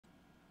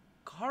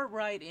cart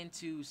ride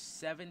into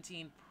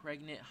 17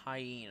 pregnant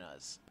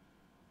hyenas.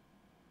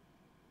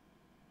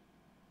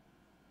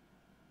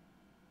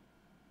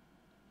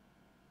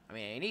 I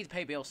mean, I need to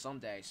pay bills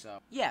someday, so...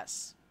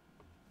 Yes.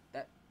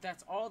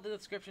 That's all the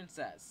description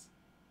says.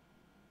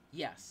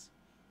 Yes.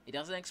 It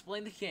doesn't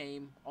explain the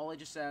game. All it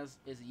just says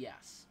is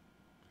yes.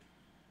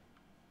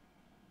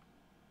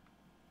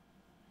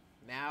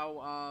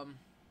 Now,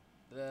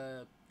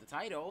 the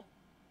title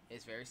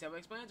is very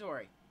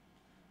self-explanatory.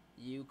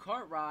 You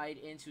cart ride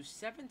into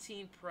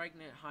 17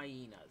 pregnant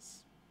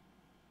hyenas.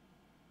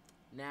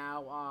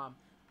 Now,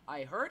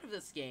 I heard of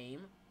this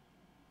game.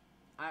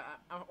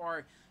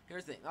 Or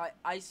here's the thing.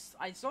 I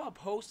saw a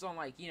post on,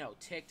 like, you know,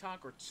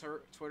 TikTok or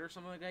Twitter or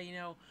something like that, you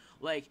know,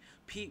 like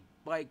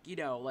you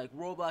know, like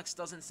Roblox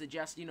doesn't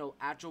suggest, you know,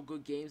 actual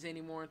good games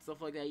anymore and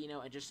stuff like that, you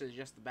know, and just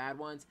suggests the bad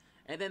ones.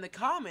 And then the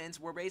comments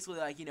were basically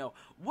like, you know,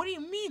 what do you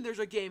mean there's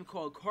a game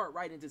called Cart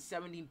Ride into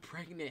 17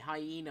 Pregnant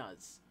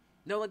Hyenas?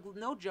 No, like,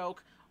 no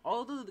joke.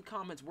 All of the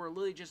comments were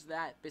literally just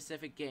that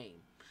specific game.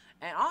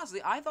 And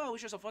honestly, I thought it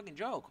was just a fucking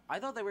joke. I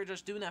thought they were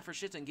just doing that for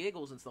shits and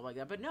giggles and stuff like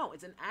that. But no,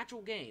 it's an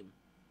actual game.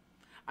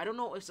 I don't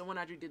know if someone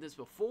actually did this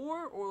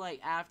before or, like,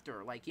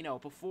 after. Like, you know,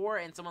 before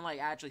and someone, like,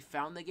 actually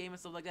found the game and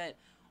stuff like that.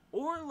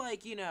 Or,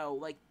 like, you know,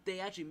 like, they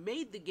actually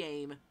made the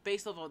game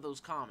based off of those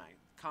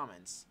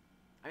comments.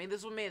 I mean,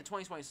 this was made in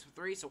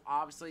 2023, so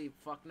obviously,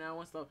 fuck no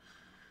and stuff.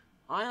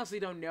 I honestly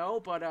don't know,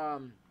 but,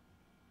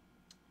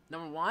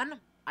 number one,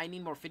 I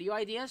need more video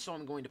ideas, so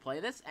I'm going to play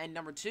this. And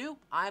number two,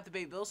 I have to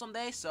pay bills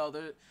someday,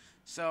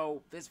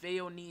 so this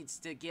video needs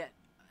to get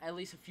at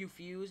least a few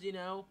views, you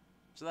know,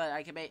 so that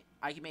I can make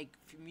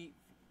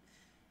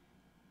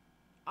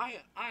I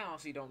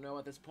honestly don't know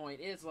at this point.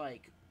 It's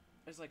like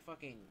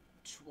fucking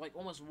like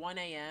almost 1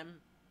 a.m.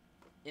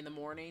 in the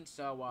morning,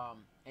 so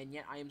and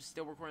yet I am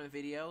still recording the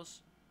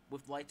videos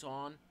with lights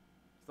on,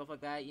 stuff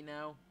like that, you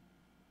know.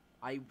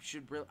 I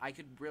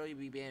could really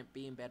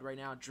be in bed right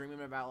now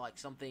dreaming about, like,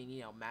 something,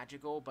 you know,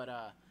 magical, but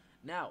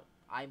no.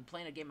 I'm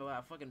playing a game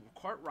about fucking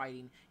cart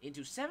riding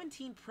into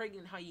 17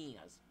 pregnant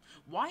hyenas.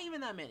 Why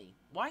even that many?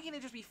 Why can't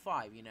it just be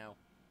 5, you know?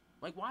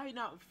 Like, why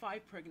not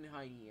 5 pregnant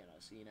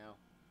hyenas, you know?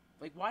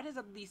 Like, why does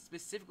it be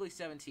specifically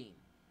 17?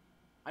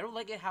 I don't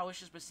like it how it's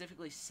just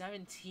specifically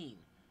 17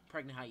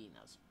 pregnant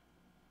hyenas.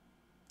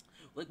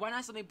 Like, why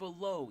not something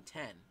below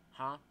 10,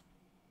 huh?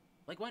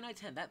 Like, why not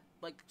 10? That,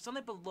 like,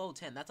 something below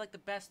 10, that's, like, the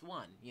best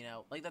one, you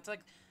know? Like, that's, like,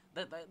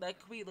 that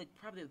could be, like,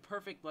 probably the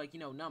perfect, like, you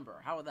know,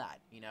 number. How about that,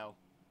 you know?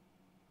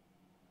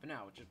 But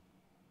no, just...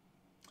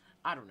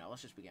 I don't know,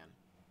 let's just begin.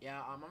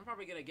 Yeah, I'm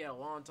probably gonna get a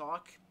long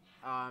talk,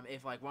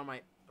 if, like, one of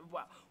my...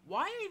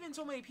 Why are even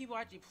so many people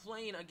actually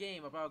playing a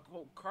game about,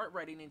 quote, cart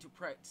riding into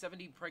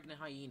 70 pregnant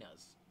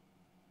hyenas?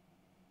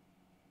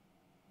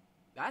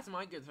 That's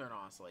my concern,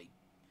 honestly.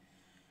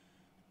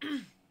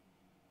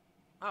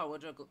 Oh,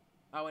 what joke?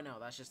 Oh, wait, no,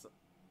 that's just...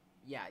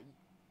 Yeah.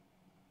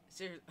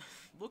 Seriously,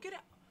 look at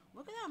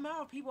the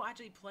amount of people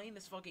actually playing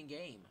this fucking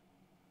game.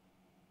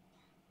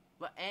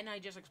 But, and I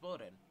just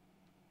exploded.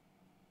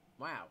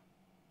 Wow.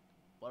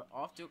 Well,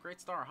 off to a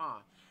great start,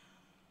 huh?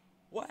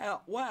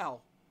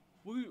 Wow.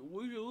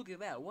 Would you look at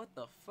that? What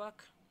the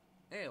fuck?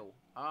 Ew.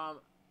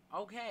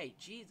 Okay,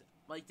 jeez.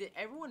 Like, did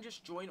everyone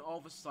just join all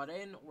of a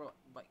sudden? Or,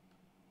 like,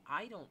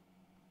 I don't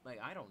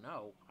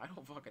know. I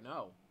don't fucking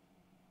know.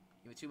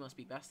 You two must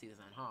be besties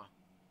then, huh?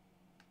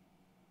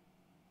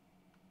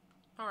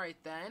 Alright,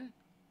 then.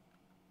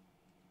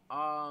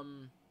 I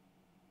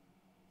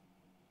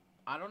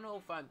don't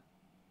know if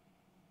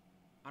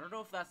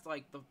that's,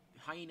 like, the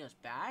hyena's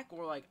back,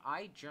 or, like,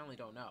 I generally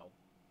don't know.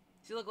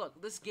 See, look,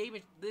 this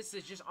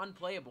is just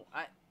unplayable.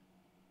 I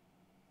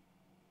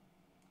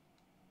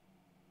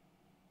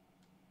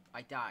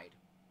died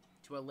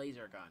to a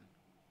laser gun.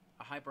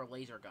 A hyper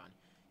laser gun.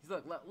 See,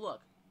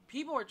 look.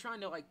 People are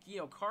trying to, like, you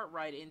know, cart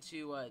ride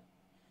into,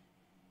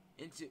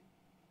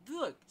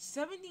 look,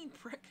 17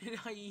 pregnant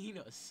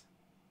hyenas.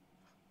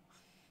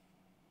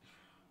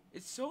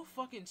 It's so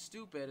fucking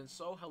stupid and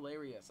so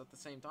hilarious at the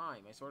same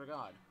time, I swear to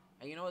God.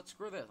 And you know what,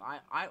 screw this.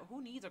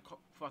 Who needs a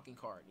fucking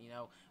cart, you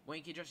know, when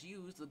you can just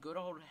use the good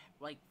old,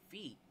 like,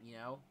 feet, you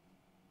know?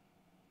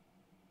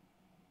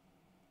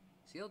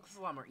 See, it looks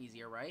a lot more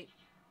easier, right?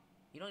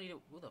 You don't need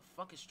to, who the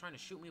fuck is trying to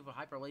shoot me with a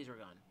hyper laser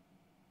gun?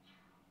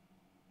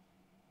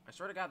 I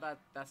swear to God,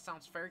 that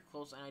sounds very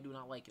close and I do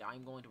not like it.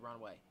 I'm going to run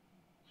away.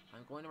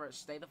 I'm going to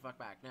stay the fuck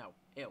back. No.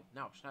 Ew.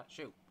 No.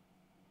 Shoot.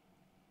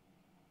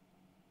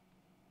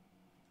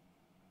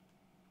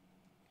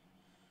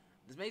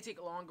 This may take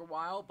a longer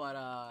while, but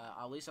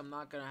at least I'm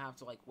not gonna have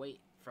to, like, wait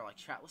for, like,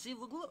 chat. See,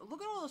 look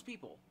at all those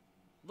people.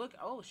 Look,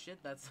 oh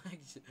shit, that's like,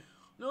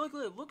 no,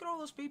 look at all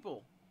those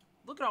people.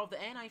 Look at all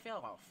the, and I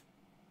fell off.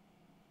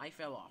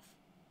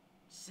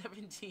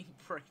 17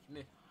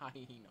 pregnant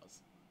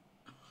hyenas.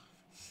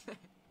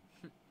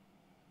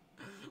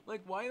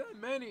 Like, why that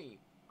many?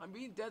 I'm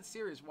being dead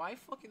serious. Why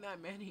fucking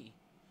that many?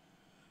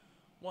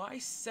 Why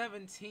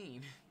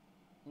 17?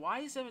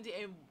 Why 17?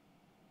 And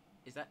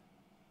is that...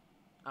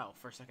 Oh,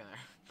 for a second there.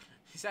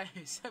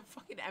 Is that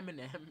fucking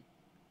Eminem?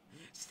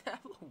 Is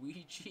that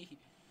Luigi?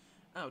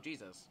 Oh,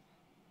 Jesus.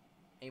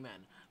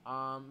 Amen.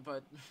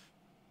 But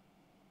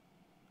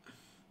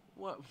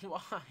what?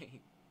 Why?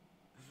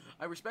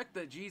 I respect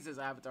the Jesus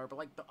avatar, but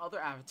like the other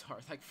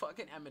avatars, like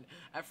fucking Emin.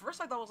 At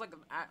first, I thought it was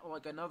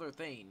like another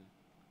thing,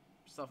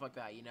 stuff like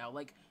that. You know,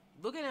 like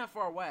looking at it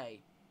far away.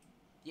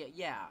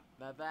 Yeah,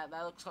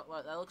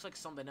 that looks like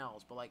something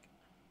else, but like,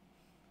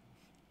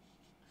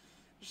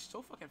 just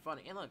so fucking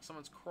funny. And look,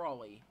 someone's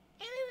crawly.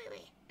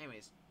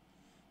 Anyways,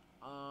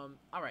 all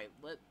right,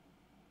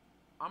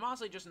 I'm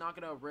honestly just not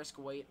gonna risk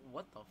wait.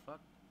 What the fuck?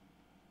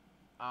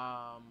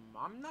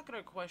 I'm not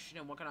gonna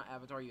question what kind of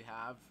avatar you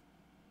have.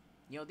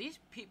 You know, these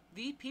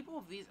people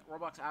with these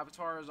Roblox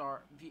avatars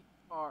are.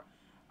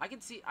 I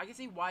can see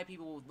why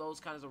people with those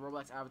kinds of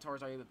Roblox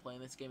avatars are even playing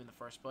this game in the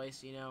first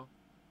place. You know,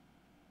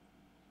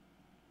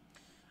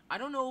 I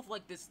don't know if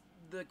like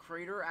the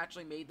creator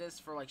actually made this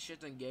for like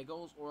shits and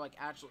giggles, or like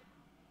actually,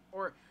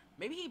 or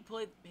maybe he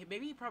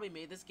probably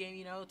made this game,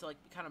 you know, to like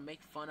kind of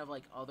make fun of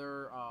like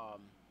other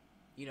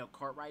you know,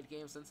 kart ride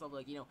games and stuff,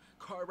 like, you know,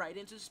 kart ride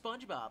into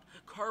SpongeBob,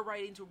 kart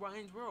ride into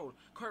Ryan's World,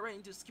 kart ride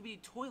into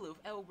Skibidi Toilet with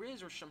El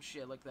Riz or some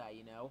shit like that,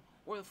 you know,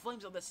 or the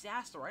Flames of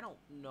Disaster. I don't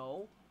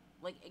know,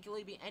 like it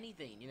could be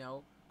anything, you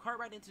know, kart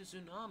ride into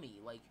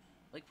Tsunami, like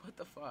what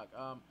the fuck,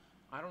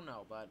 I don't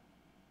know, but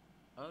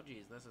oh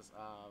geez, this is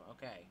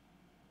okay.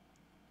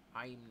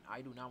 I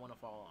do not want to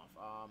fall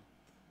off.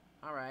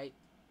 All right,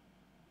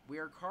 we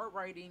are kart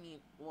riding.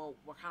 Well,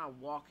 we're kind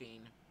of walking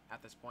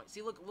at this point.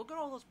 See, look at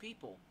all those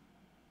people.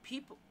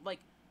 People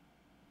like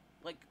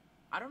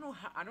I don't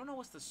know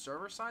what's the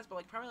server size, but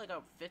like probably like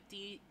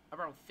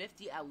around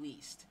 50 at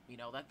least. You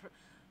know,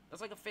 that's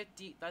like a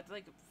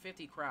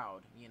 50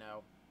 crowd. You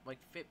know, like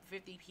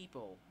 50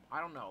 people.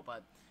 I don't know,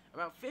 but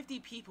about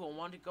 50 people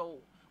want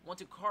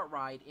to kart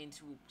ride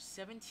into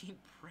 17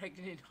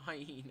 pregnant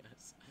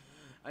hyenas.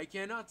 I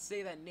cannot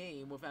say that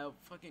name without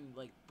fucking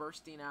like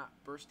bursting out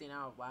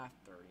of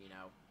laughter. You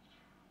know,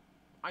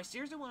 I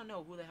seriously want to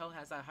know who the hell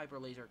has that hyper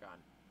laser gun.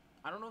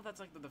 I don't know if that's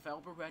like the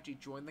developer who actually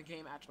joined the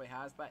game actually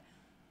has that.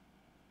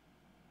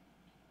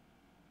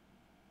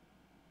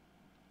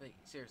 Like,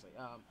 seriously.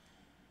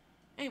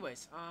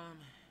 Anyways,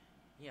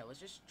 yeah, let's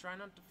just try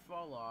not to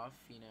fall off,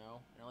 you know,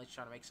 and let's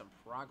try to make some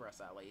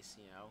progress at least,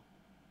 you know,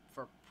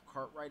 for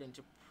cart right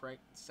into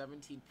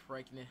 17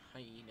 pregnant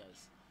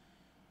hyenas.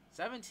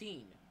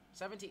 17,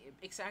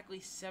 exactly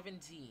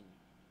 17.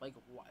 Like,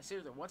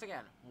 seriously, once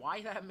again,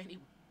 why that many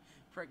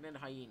pregnant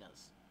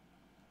hyenas?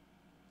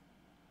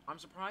 I'm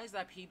surprised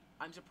that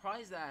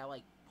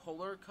like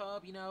Polar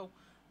Cub, you know,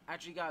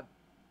 actually got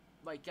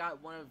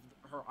one of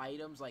her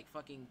items like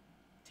fucking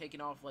taken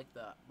off like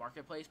the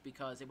marketplace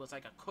because it was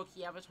like a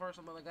cookie avatar or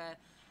something like that.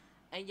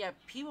 And yet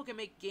people can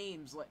make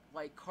games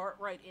like cart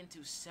right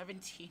into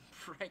 17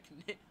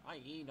 pregnant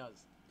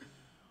hyenas.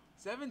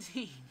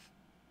 17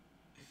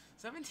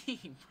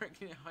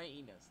 pregnant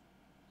hyenas.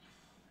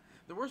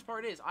 The worst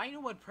part is I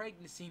know what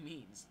pregnancy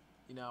means,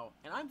 you know,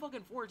 and I'm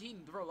fucking 14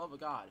 for the love of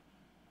God.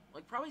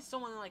 Like, probably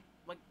someone, like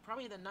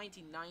probably in the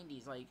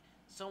 1990s, like,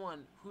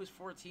 someone who was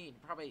 14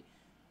 probably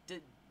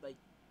did, like,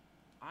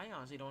 I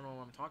honestly don't know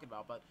what I'm talking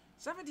about, but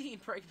 17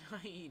 pregnant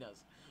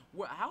hyenas.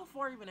 How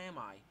far even am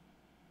I?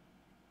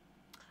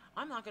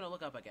 I'm not gonna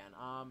look up again.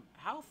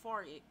 How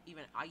far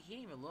even, I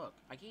can't even look.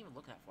 I can't even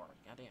look that far.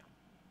 Goddamn.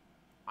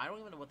 I don't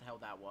even know what the hell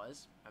that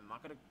was. I'm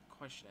not gonna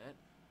question it.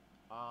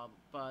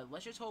 But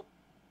let's just hope.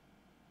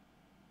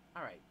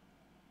 Alright.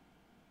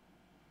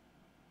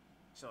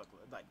 So,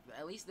 like,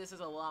 at least this is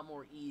a lot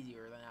more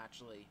easier than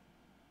actually.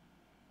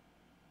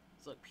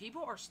 So, look,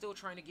 people are still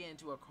trying to get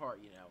into a cart,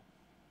 you know.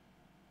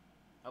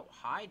 Oh,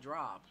 high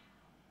drop.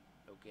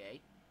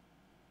 Okay.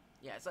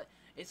 Yeah,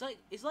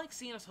 it's like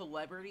seeing a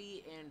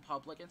celebrity in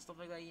public and stuff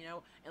like that, you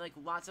know, and like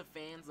lots of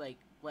fans like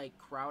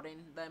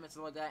crowding them and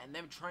stuff like that, and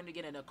them trying to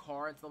get in a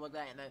car and stuff like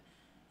that, and then,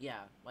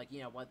 yeah, like,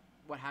 you know what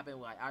happened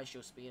with like,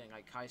 iShow speeding,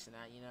 like Kais and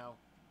that, you know.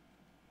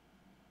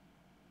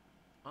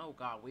 Oh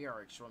god, we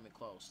are extremely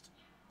close.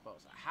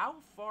 How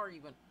far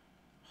even?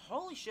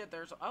 Holy shit,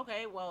 there's...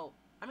 Okay, well,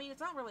 I mean, it's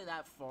not really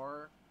that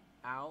far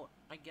out,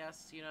 I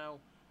guess, you know.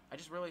 I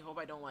just really hope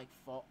I don't, like,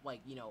 fall... Like,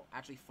 you know,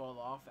 actually fall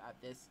off at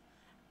this...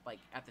 Like,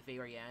 at the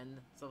very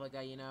end. Stuff like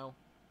that, you know.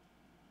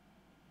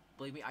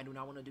 Believe me, I do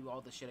not want to do all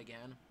this shit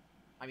again.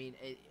 I mean,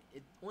 it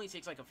only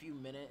takes, like, a few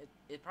minutes.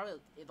 It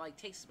like,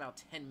 takes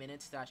about 10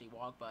 minutes to actually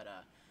walk, but,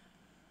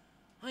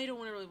 I don't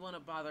really want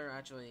to bother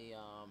actually,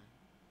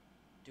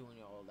 doing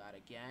all that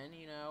again,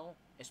 you know,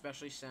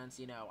 especially since,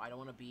 you know, I don't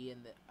want to be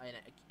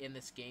in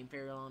this game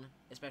very long,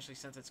 especially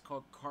since it's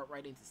called cart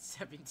right into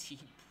 17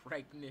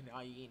 pregnant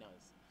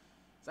hyenas.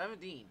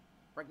 17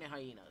 pregnant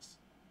hyenas.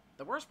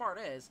 The worst part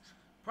is,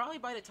 probably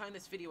by the time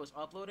this video is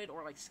uploaded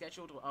or like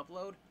scheduled to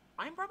upload,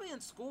 I'm probably in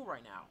school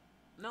right now.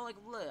 No, like,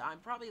 look, I'm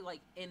probably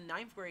like in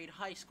 9th grade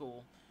high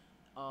school,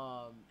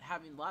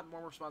 having a lot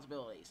more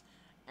responsibilities,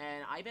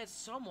 and I bet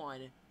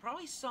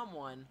probably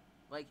someone,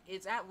 like,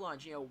 it's at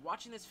lunch, you know,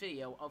 watching this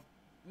video of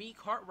me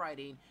kart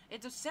riding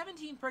into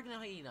 17 pregnant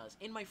hyenas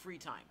in my free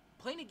time.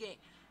 Playing a game,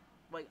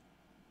 like,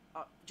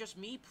 just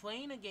me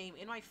playing a game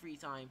in my free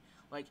time.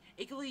 Like,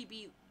 it could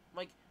be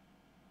like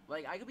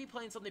I could be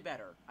playing something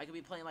better. I could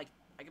be playing like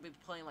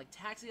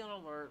Taxi on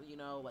Alert, you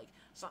know, like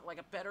something like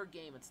a better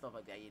game and stuff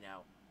like that, you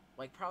know,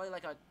 like probably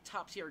like a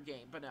top tier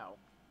game. But no,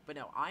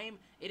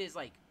 It is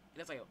like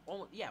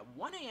almost, yeah,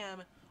 1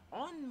 a.m.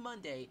 on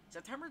Monday,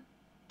 September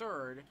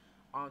 3rd,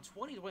 on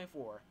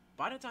 2024.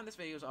 By the time this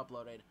video is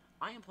uploaded,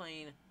 I am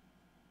playing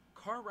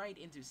Car Ride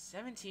into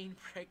 17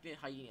 Pregnant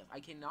Hyenas. I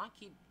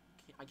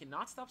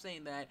cannot stop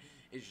saying that.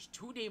 It's just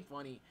too damn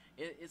funny.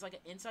 It's like an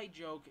inside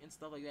joke and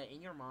stuff like that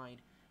in your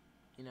mind,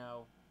 you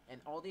know,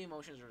 and all the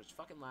emotions are just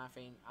fucking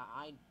laughing.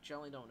 I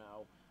generally don't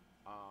know,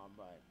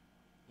 but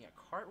yeah,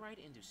 Cart Ride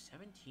into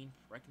 17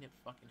 Pregnant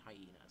fucking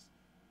Hyenas.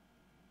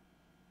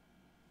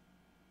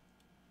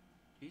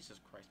 Jesus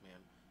Christ, man.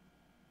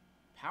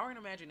 Power and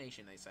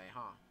imagination, they say,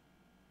 huh?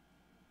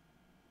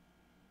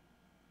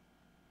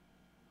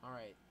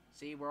 Alright.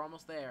 See, we're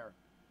almost there.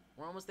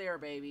 We're almost there,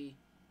 baby.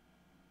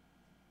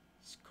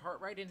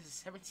 Cart right into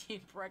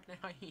 17 pregnant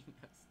hyenas.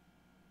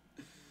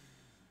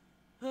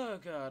 Oh,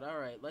 God.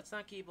 Alright, let's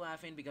not keep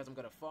laughing because I'm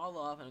gonna fall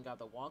off and I'm gonna have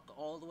to walk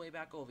all the way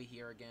back over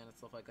here again and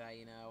stuff like that,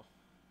 you know.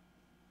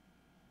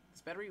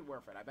 This better be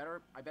worth it. I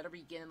better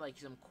be getting, like,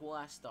 some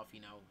cool-ass stuff,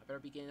 you know. I better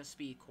be getting a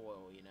speed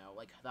coil, you know.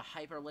 Like, the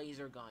hyper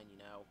laser gun, you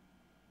know.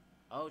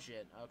 Oh,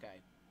 shit. Okay.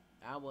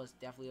 That was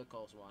definitely a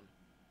close one.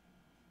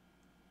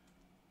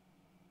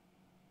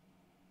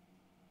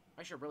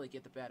 I should really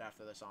get to bed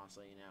after this,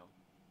 honestly, you know.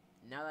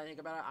 Now that I think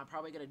about it, I'm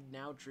probably gonna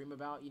now dream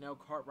about, you know,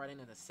 cart riding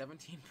into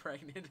 17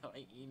 pregnant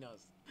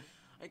hyenas.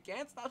 I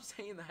can't stop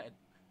saying that.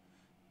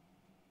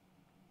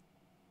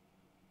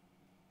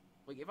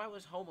 Like, if I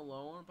was home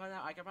alone by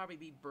now, I could probably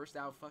be burst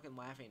out fucking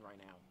laughing right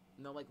now.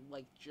 You know,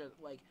 just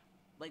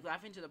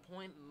laughing to the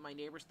point my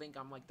neighbors think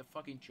I'm, like, the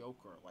fucking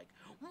Joker. Like,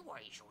 why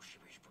are you so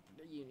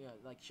you know,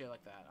 like, shit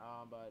like that.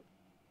 But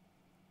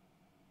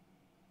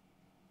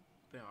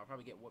you know, I'll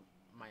probably get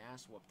my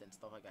ass whooped and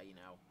stuff like that, you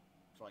know,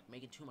 for, like,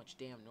 making too much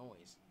damn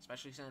noise.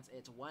 Especially since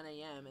it's 1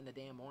 a.m. in the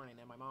damn morning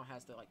and my mom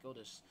has to, like, go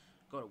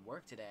to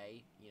work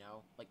today, you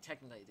know, like,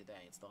 technically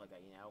today and stuff like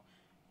that, you know,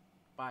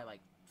 by,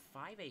 like,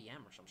 5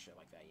 a.m. or some shit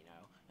like that, you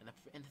know.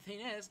 And the thing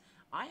is,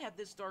 I have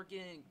to start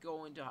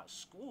going to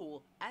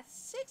school at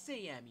 6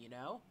 a.m., you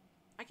know.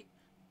 I can,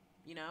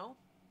 you know.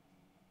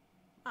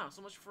 Oh,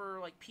 so much for,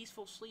 like,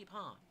 peaceful sleep,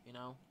 huh? You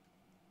know.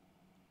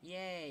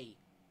 Yay.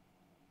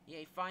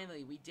 Yay,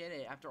 finally, we did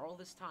it. After all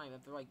this time,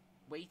 after, like,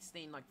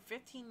 wasting, like,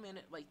 15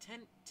 minutes, like,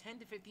 10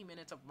 to 15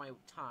 minutes of my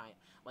time,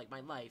 like,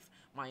 my life,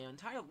 my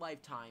entire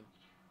lifetime,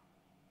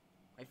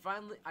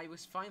 I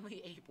was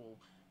finally able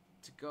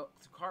to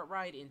cart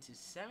ride into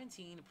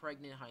 17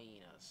 pregnant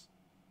hyenas.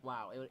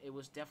 Wow, it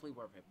was definitely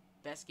worth it.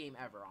 Best game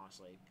ever,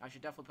 honestly. I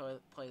should definitely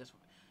play this,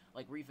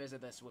 like,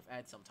 revisit this with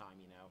Ed sometime,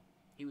 you know.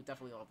 He would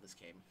definitely love this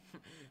game.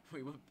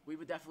 we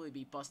would definitely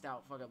be bust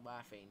out fucking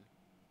laughing.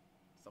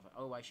 Stuff like,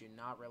 oh, I should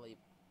not really...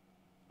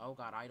 Oh,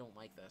 God, I don't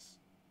like this.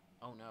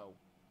 Oh, no.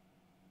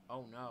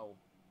 Oh, no.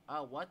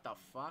 Oh, what the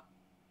fuck?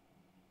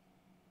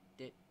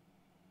 I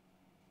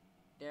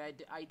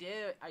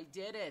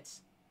did it.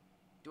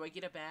 Do I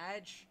get a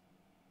badge?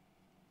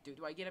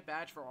 Do I get a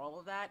badge for all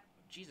of that?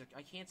 Jesus,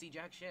 I can't see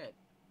jack shit.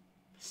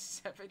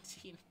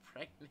 17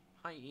 pregnant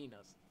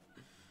hyenas.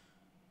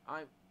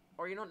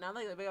 Or, you know, now that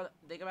I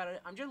think about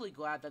it, I'm generally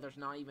glad that there's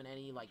not even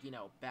any, like, you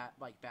know,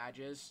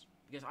 badges.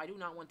 Because I do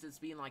not want this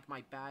being, like,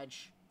 my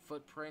badge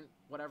footprint,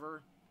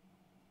 whatever.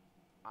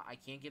 I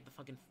can't get the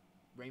fucking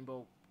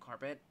rainbow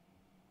carpet.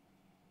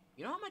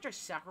 You know how much I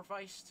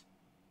sacrificed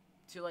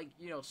to, like,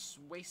 you know,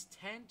 waste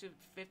 10 to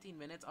 15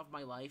 minutes of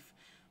my life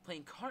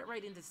playing cart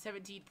right into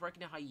 17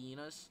 pregnant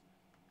hyenas?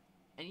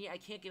 And yet I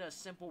can't get a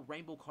simple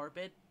rainbow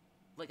carpet?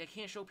 Like, I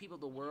can't show people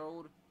the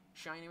world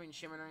shining and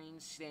shimmering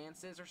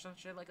stances or some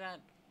shit like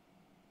that?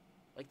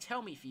 Like,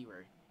 tell me,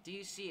 Fever. Do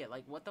you see it?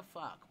 Like, what the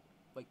fuck?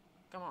 Like,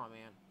 come on,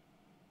 man.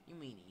 You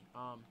meanie.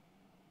 I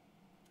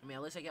mean,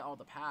 at least I get all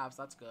the paths.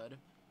 That's good.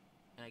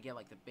 And I get,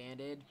 like, the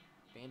banded.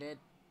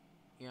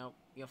 You know,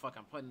 fuck,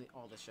 I'm putting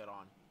all this shit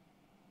on.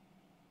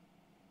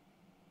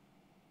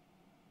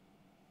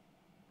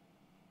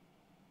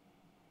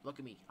 Look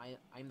at me.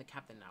 I'm the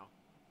captain now.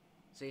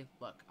 See?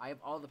 Look. I have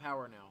all the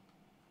power now.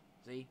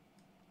 See?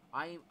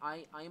 I'm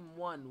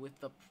one with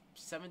the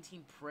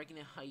 17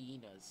 pregnant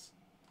hyenas.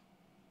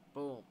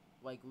 Boom.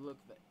 Like, look.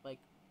 Like,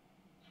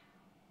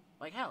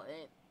 hell.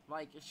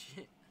 Like,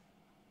 shit.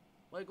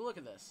 Like, look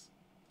at this.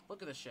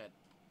 Look at this shit.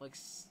 Like,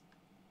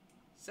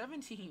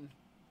 17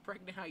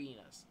 pregnant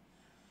hyenas.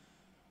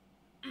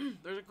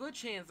 There's a good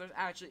chance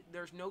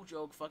there's no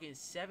joke, fucking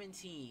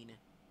 17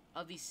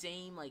 of these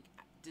same, like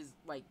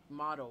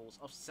models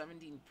of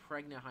 17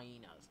 pregnant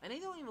hyenas. And they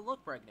don't even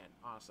look pregnant,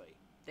 honestly.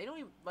 They don't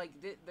even, like,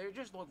 they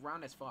just look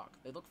round as fuck.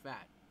 They look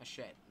fat as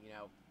shit, you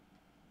know?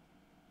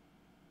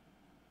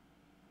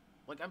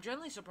 Like, I'm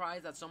generally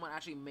surprised that someone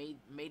actually made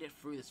it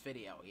through this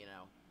video, you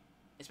know?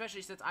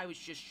 Especially since I was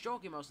just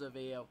joking most of the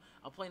video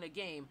of playing a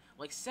game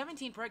like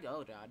 17 pregnant...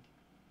 Oh, God.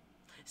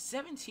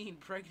 17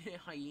 pregnant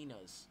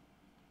hyenas.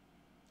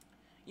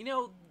 You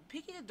know,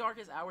 Piggy the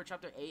Darkest Hour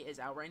Chapter 8 is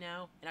out right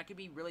now, and I could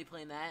be really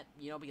playing that,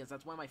 you know, because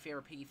that's one of my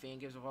favorite Piggy fan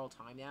games of all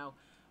time now.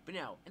 But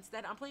no,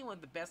 instead, I'm playing one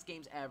of the best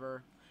games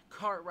ever,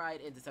 Cart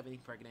Ride into 17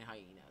 Pregnant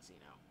Hyenas, you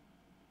know.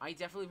 I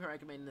definitely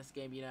recommend this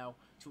game, you know,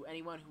 to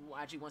anyone who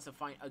actually wants to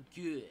find a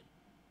good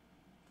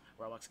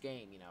Roblox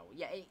game, you know.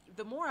 Yeah,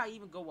 the more I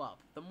even go up,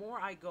 the more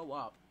I go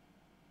up,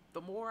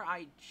 the more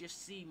I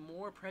just see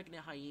more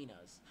Pregnant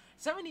Hyenas.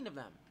 17 of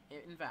them,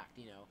 in fact,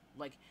 you know.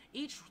 Like,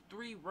 each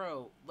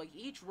row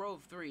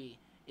of 3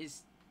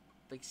 is,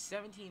 like,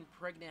 17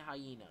 Pregnant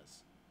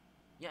Hyenas.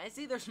 Yeah, and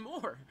see, there's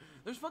more.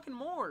 There's fucking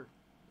more.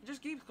 It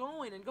just keeps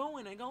going and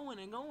going and going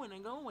and going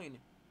and going.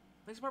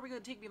 It's probably gonna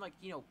take me, like,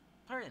 you know,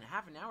 probably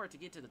half an hour to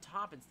get to the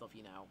top and stuff,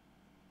 you know.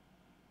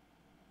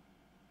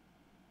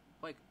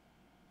 Like,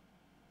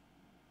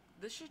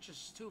 this shit's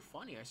just too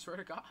funny, I swear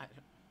to God.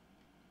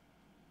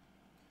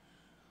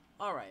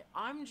 Alright,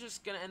 I'm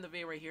just gonna end the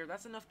video right here.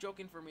 That's enough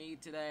joking for me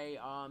today.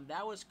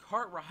 That was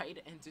Cart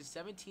Ride into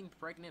 17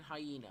 Pregnant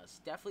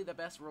Hyenas. Definitely the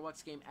best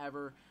Roblox game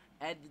ever.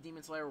 Ed the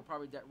Demon Slayer will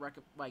probably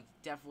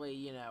definitely,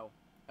 you know,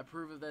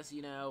 approve of this,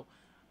 you know.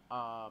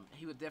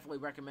 He would definitely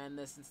recommend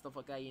this and stuff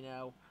like that, you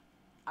know.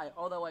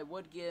 Although I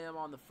would get him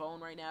on the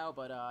phone right now,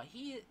 but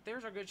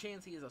there's a good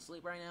chance he is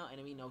asleep right now,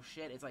 and I mean, no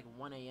shit, it's like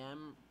 1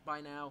 a.m.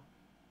 by now.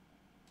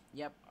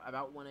 Yep,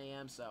 about 1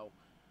 a.m., so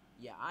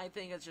yeah, I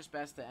think it's just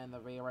best to end the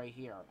video right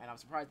here, and I'm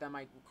surprised that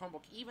my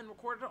Chromebook even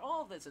recorded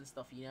all of this and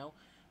stuff, you know.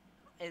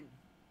 And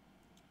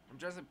I'm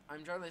just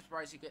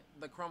surprised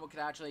the Chromebook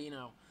could actually, you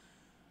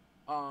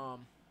know,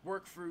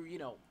 work through, you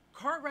know,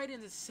 Cart Ride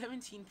into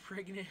 17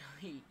 Pregnant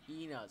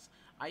Hyenas.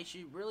 I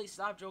should really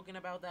stop joking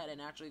about that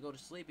and actually go to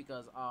sleep,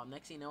 because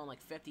next thing you know, in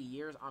like 50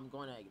 years, I'm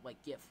going to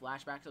like get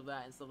flashbacks of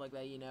that and stuff like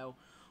that, you know.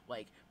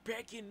 Like,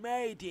 back in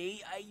my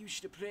day, I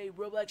used to play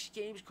Roblox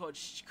games called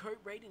Cart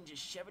Ride into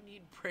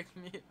 17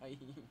 Pregnant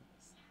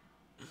Hyenas.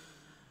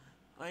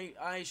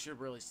 I should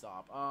really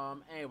stop.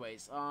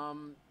 Anyways,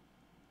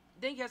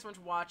 thank you guys so much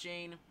for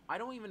watching. I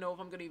don't even know if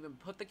I'm going to even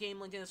put the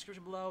game link in the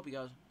description below,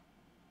 because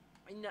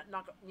you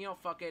know,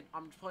 fuck it.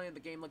 I'm just playing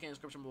the game link in the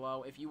description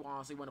below if you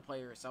honestly want to play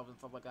it yourself and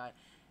stuff like that.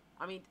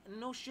 I mean,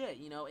 no shit,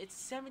 you know,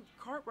 it's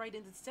Cart Ride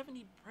into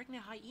 70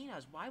 Pregnant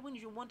Hyenas. Why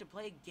wouldn't you want to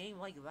play a game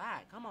like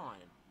that? Come on.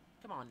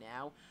 Come on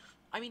now.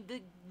 I mean,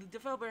 the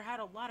developer had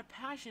a lot of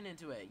passion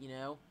into it, you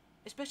know?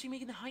 Especially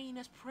making the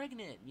hyenas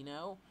pregnant, you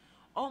know?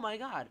 Oh my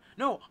god.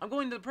 No, I'm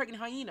going to the Pregnant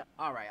Hyena.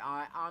 Alright,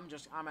 I'm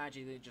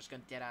actually just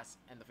gonna deadass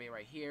end the video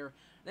right here.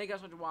 Thank you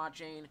guys so much for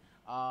watching.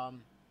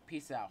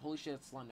 Peace out. Holy shit, it's Slender.